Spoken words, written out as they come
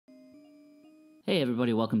Hey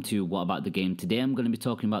everybody, welcome to What About the Game. Today I'm going to be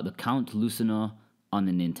talking about the Count Lucanor on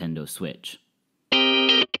the Nintendo Switch.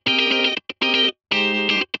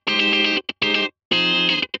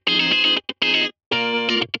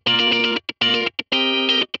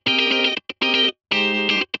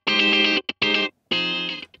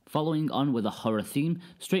 Following on with a horror theme,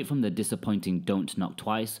 straight from the disappointing Don't Knock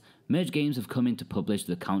Twice, Merge Games have come in to publish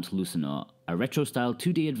the Count Lucanor, a retro-style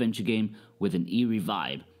 2D adventure game with an eerie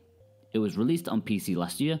vibe. It was released on PC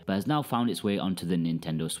last year, but has now found its way onto the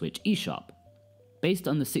Nintendo Switch eShop. Based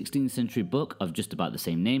on the 16th century book of just about the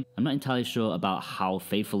same name, I'm not entirely sure about how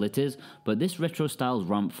faithful it is, but this retro-style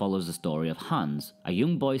romp follows the story of Hans, a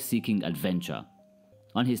young boy seeking adventure.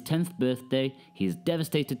 On his 10th birthday, he is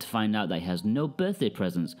devastated to find out that he has no birthday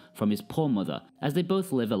presents from his poor mother, as they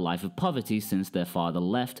both live a life of poverty since their father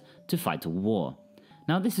left to fight a war.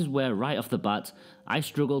 Now this is where, right off the bat, I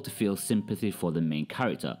struggle to feel sympathy for the main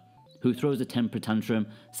character, who throws a temper tantrum,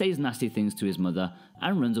 says nasty things to his mother,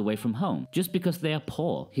 and runs away from home, just because they are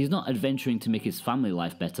poor. He's not adventuring to make his family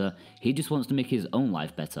life better, he just wants to make his own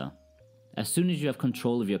life better. As soon as you have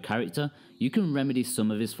control of your character, you can remedy some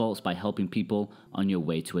of his faults by helping people on your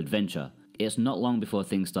way to adventure. It's not long before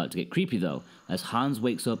things start to get creepy though, as Hans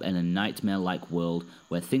wakes up in a nightmare-like world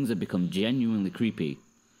where things have become genuinely creepy.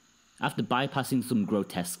 After bypassing some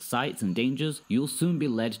grotesque sights and dangers, you'll soon be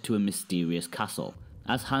led to a mysterious castle.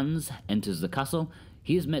 As Hans enters the castle,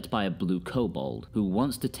 he is met by a blue kobold, who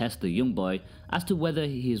wants to test the young boy as to whether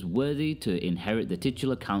he is worthy to inherit the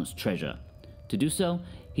titular count's treasure. To do so,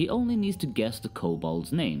 he only needs to guess the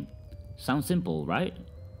kobold's name. Sounds simple, right?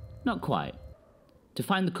 Not quite. To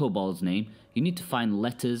find the kobold's name, you need to find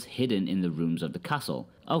letters hidden in the rooms of the castle,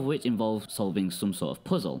 of which involve solving some sort of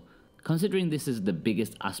puzzle. Considering this is the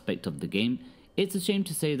biggest aspect of the game, it's a shame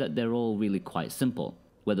to say that they're all really quite simple.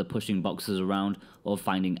 Whether pushing boxes around or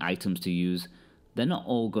finding items to use, they're not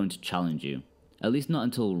all going to challenge you. At least not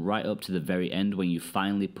until right up to the very end when you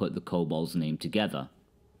finally put the kobold's name together.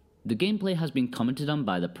 The gameplay has been commented on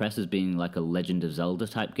by the press as being like a Legend of Zelda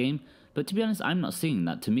type game, but to be honest I'm not seeing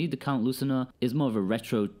that. To me the Count Lucanor is more of a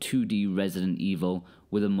retro 2D Resident Evil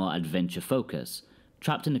with a more adventure focus,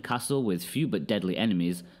 trapped in a castle with few but deadly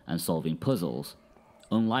enemies and solving puzzles.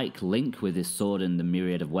 Unlike Link with his sword and the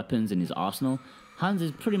myriad of weapons in his arsenal, Hans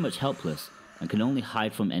is pretty much helpless and can only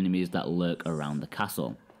hide from enemies that lurk around the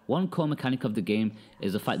castle. One core mechanic of the game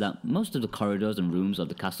is the fact that most of the corridors and rooms of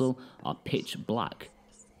the castle are pitch black.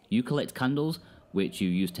 You collect candles, which you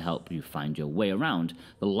use to help you find your way around.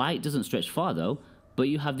 The light doesn't stretch far though, but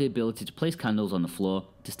you have the ability to place candles on the floor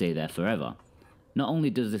to stay there forever. Not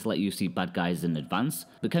only does this let you see bad guys in advance,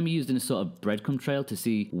 but can be used in a sort of breadcrumb trail to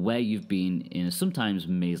see where you've been in a sometimes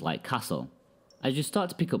maze-like castle. As you start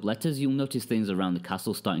to pick up letters, you'll notice things around the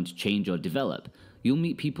castle starting to change or develop. You'll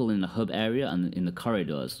meet people in the hub area and in the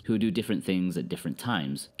corridors who do different things at different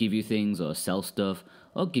times, give you things or sell stuff,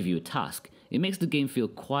 or give you a task. It makes the game feel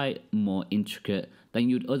quite more intricate than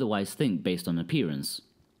you'd otherwise think based on appearance.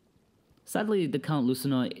 Sadly, the Count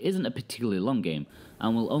Lucanor isn't a particularly long game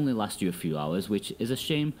and will only last you a few hours, which is a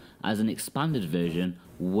shame as an expanded version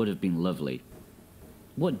would have been lovely.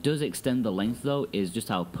 What does extend the length though is just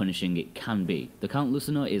how punishing it can be. The Count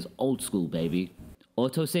Lucanor is old school, baby.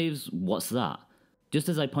 Autosaves, what's that? Just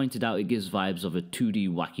as I pointed out, it gives vibes of a 2D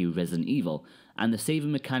wacky Resident Evil, and the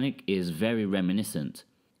saving mechanic is very reminiscent.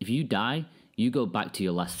 If you die, you go back to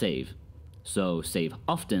your last save. So save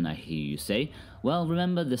often, I hear you say. Well,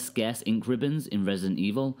 remember the scarce ink ribbons in Resident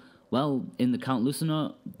Evil? Well, in the Count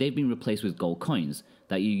Lucanor, they've been replaced with gold coins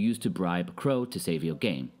that you use to bribe a crow to save your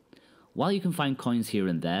game. While you can find coins here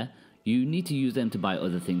and there, you need to use them to buy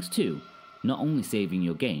other things too, not only saving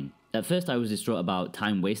your game. At first I was distraught about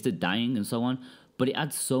time wasted, dying and so on, but it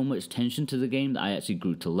adds so much tension to the game that I actually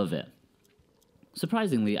grew to love it.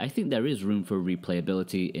 Surprisingly, I think there is room for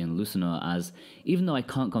replayability in Lucanor, as even though I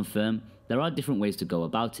can't confirm, there are different ways to go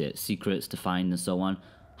about it, secrets to find and so on.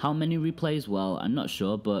 How many replays? Well, I'm not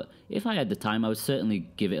sure, but if I had the time I would certainly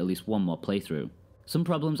give it at least one more playthrough. Some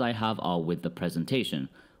problems I have are with the presentation.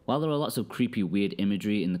 While there are lots of creepy weird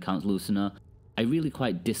imagery in the Count Lucanor, I really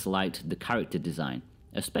quite disliked the character design,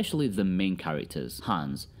 especially the main characters,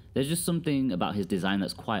 Hans. There's just something about his design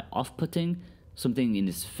that's quite off-putting, something in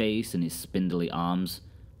his face and his spindly arms.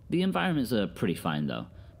 The environments are pretty fine though,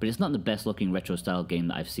 but it's not the best looking retro style game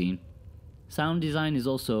that I've seen. Sound design is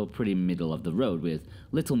also pretty middle of the road, with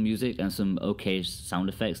little music and some okay sound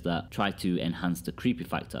effects that try to enhance the creepy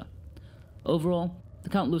factor. Overall, the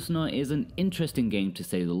Count Lucanor is an interesting game to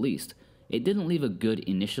say the least. It didn't leave a good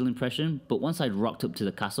initial impression, but once I'd rocked up to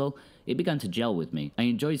the castle, it began to gel with me. I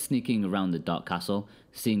enjoyed sneaking around the dark castle,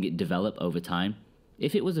 seeing it develop over time.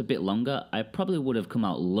 If it was a bit longer, I probably would have come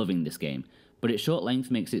out loving this game, but its short length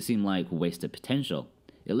makes it seem like wasted potential.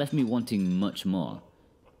 It left me wanting much more.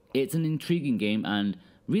 It's an intriguing game and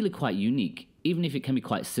really quite unique, even if it can be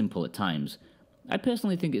quite simple at times. I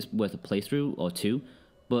personally think it's worth a playthrough or two,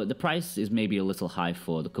 but the price is maybe a little high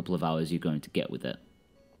for the couple of hours you're going to get with it.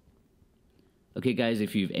 Okay guys,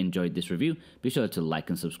 if you've enjoyed this review, be sure to like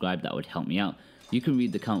and subscribe, that would help me out. You can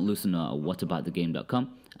read the Count Lucanor at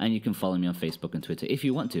whataboutthegame.com, and you can follow me on Facebook and Twitter if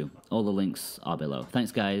you want to. All the links are below.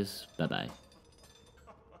 Thanks guys, bye bye.